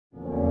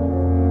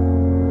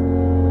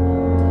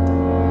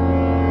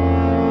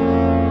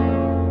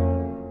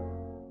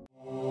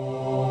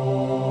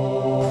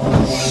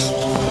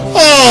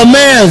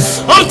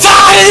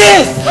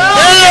it!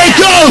 There he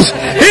goes!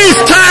 He's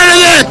tired of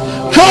that!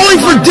 Calling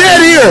for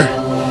dead here!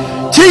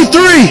 T3!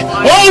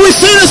 Oh, we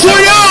see this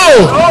one!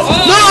 No!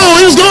 No!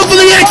 He was going for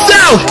the X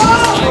out!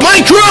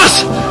 Mike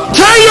Cross!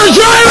 Tiger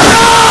Driver!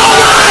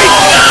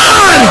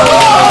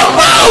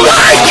 Oh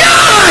my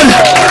God!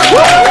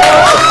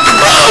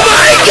 Oh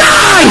my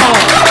God!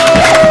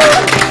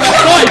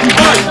 Oh my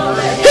God!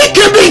 He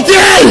could be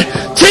dead!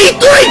 T3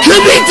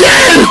 could be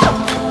dead!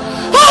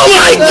 Oh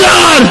my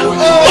God!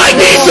 Mike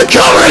needs to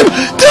cover him!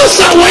 Do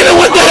something! Wait a minute,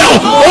 what the hell?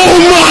 Oh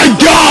my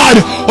God!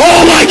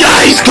 Oh my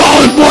God! He's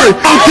calling for it!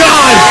 Oh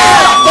God!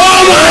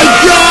 Oh my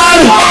God!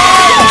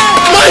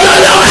 My God!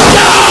 No!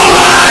 Oh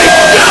my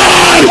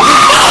God!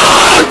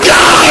 Oh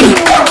God!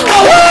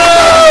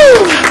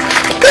 Woo!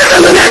 This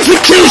is an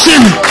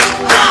execution!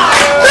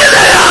 This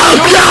is, oh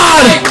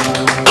God!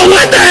 Oh,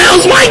 what the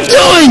hell's Mike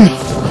doing?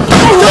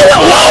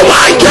 Oh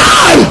my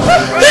God!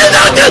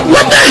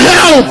 What the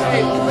hell?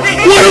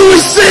 What are we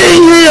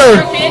seeing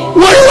here?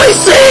 What are we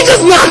seeing?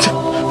 This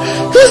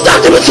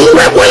knocked him into the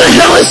rep. Where the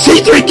hell is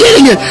T3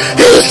 getting it?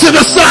 He just took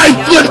a side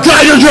flip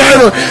Tiger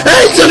Driver, and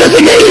he took a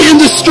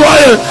Canadian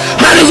Destroyer.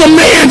 How does a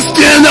man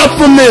stand up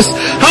from this?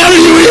 How do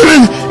you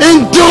even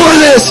endure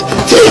this?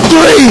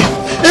 T3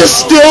 is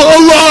still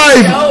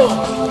alive.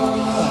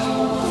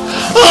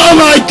 Oh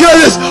my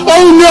goodness.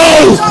 Oh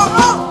no.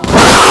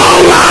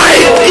 Oh my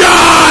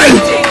God.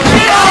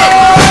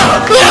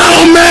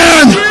 Oh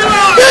man.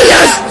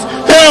 Yes.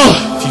 Hell.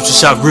 Future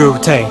Shock will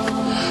retain.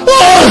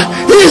 Oh,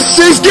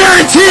 he's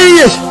guaranteeing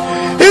it.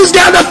 He's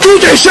got the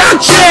Future Shock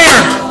chair.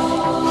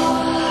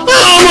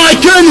 Oh my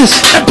goodness.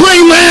 That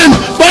plane land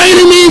by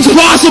any means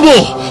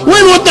possible.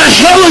 Wait, what the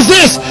hell is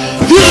this?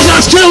 Future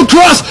Shock's Channel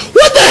Cross.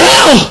 What the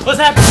hell? What's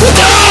happening?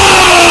 Oh!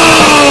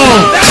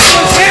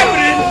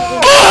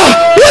 Oh!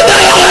 What the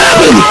hell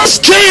happened?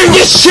 This chair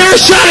gets chair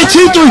shot at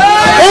T3.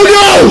 Oh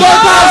no! Oh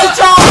my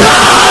God!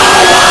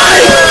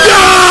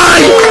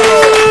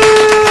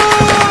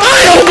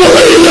 I don't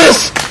believe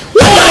this!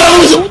 What the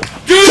hell is it?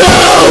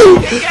 No!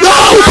 No!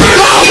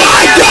 Oh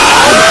my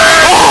God!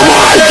 Oh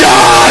my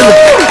God!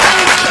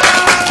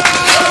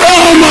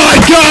 Oh my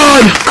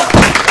God!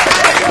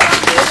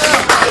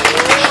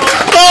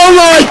 Oh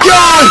my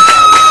God!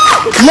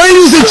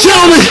 Ladies and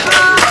gentlemen,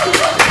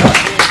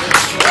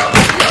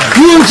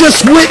 you have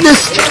just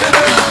witnessed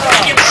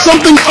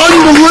something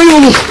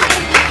unbelievable.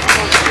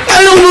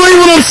 I don't believe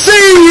what I'm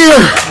seeing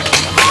here.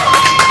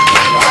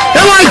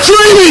 Am I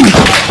dreaming?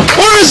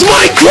 Or is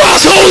Mike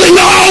Cross holding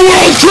the whole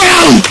world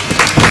crown?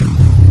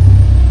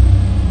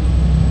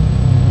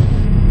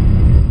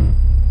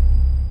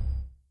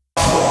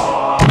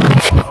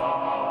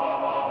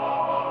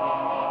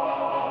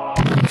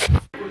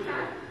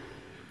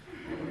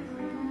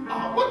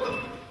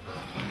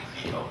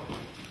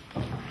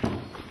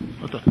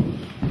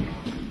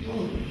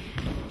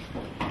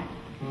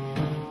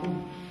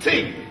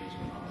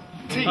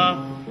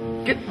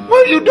 What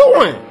are you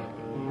doing?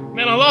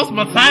 Man, I lost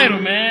my title,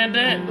 man.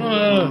 Man,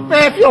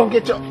 if you don't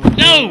get your...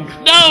 No!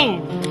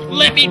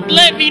 Let me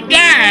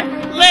die!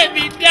 Let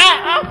me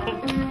die!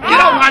 Oh. Get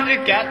up out the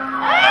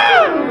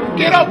casket.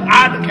 Get up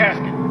out of the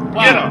casket.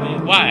 Why, Get up.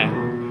 man? Why?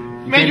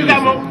 Man, you got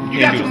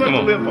too much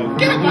to live for.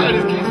 Get up out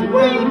of this casket.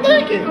 What are you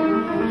thinking?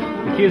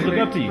 The kids look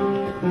up to you.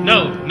 No,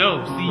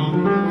 see.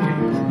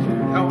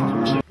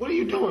 What are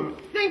you doing?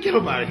 Man, get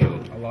up out of here.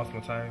 I lost my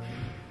time.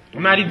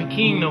 I'm not even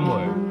king no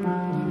more.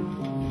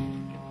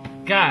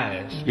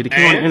 Guys. You're the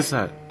king on the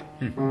inside.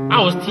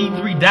 I was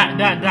T3 ...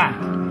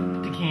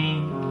 the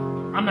king.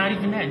 I'm not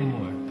even that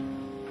anymore.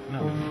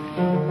 No.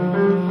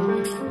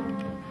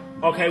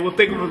 Okay, well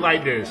think of it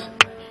like this.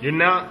 You're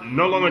now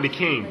no longer the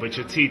king, but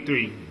you're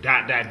T3 ...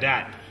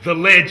 the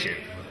legend.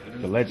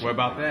 The legend. What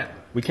about that?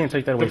 We can't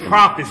take that away The from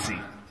prophecy.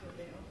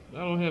 I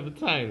don't have a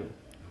title.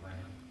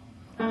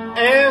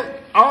 And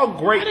all I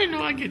great. didn't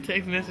know I get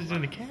text messages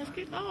in the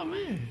casket. Oh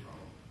man.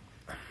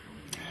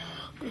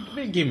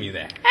 Give me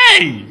that.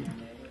 Hey!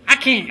 I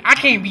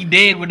can't be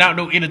dead without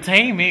no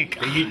entertainment.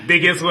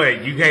 Then guess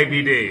what? You can't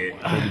be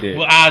dead.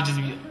 Well, I'll just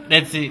be,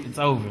 that's it. It's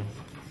over.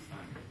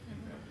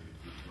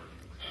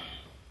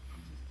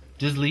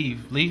 Just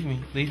leave. Leave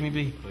me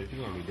be. If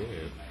you're gonna be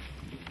dead.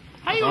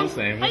 How you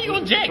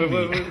gonna jack me?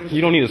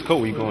 You don't need his coat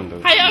where you going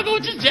though. How y'all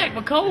gonna just jack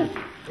my coat?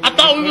 I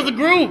thought we was a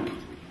group.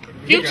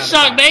 Future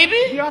Shock,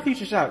 baby. We are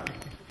Future Shock.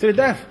 To the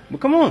death.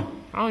 But come on.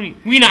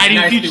 We not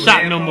even Future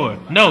Shock no more.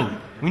 No.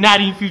 We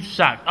not even Future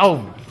Shock.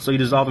 Over. So you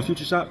dissolve the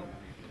Future Shock?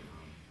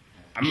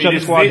 I mean, Shut the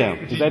squad down.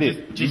 Is that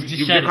it? Just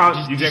You shut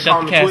just it. Just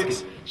call shut the them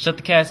casket. Shut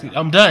the casket.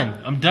 I'm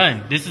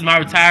done. This is my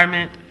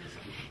retirement.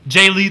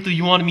 Jay Lethal,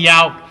 you wanted me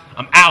out.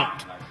 I'm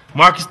out.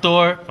 Marcus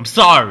Thor, I'm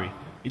sorry.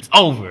 It's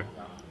over.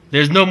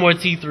 There's no more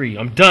T3.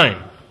 I'm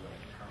done.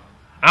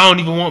 I don't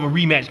even want my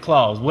rematch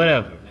clause.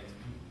 Whatever.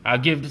 I'll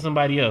give it to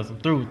somebody else. I'm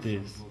through with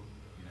this.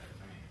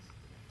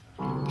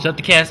 Shut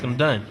the casket. I'm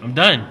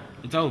done.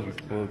 It's over.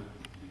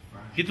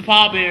 Get the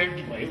pallbearer.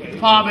 Get the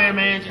pallbearer,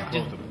 man.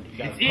 Just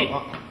it's it.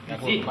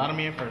 That's it. Bottom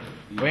in first.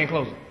 Go ahead and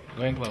close it.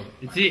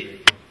 It's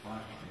it.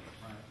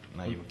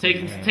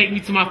 Take me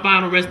to my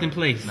final resting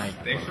place.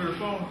 Thanks for the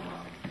phone.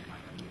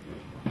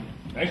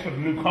 Thanks for the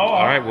new car.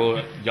 All right,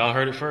 well, y'all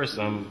heard it first.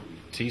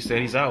 T said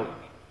he's out.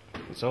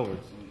 It's over.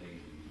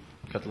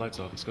 Cut the lights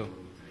off. Let's go.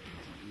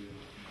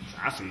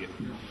 I see it.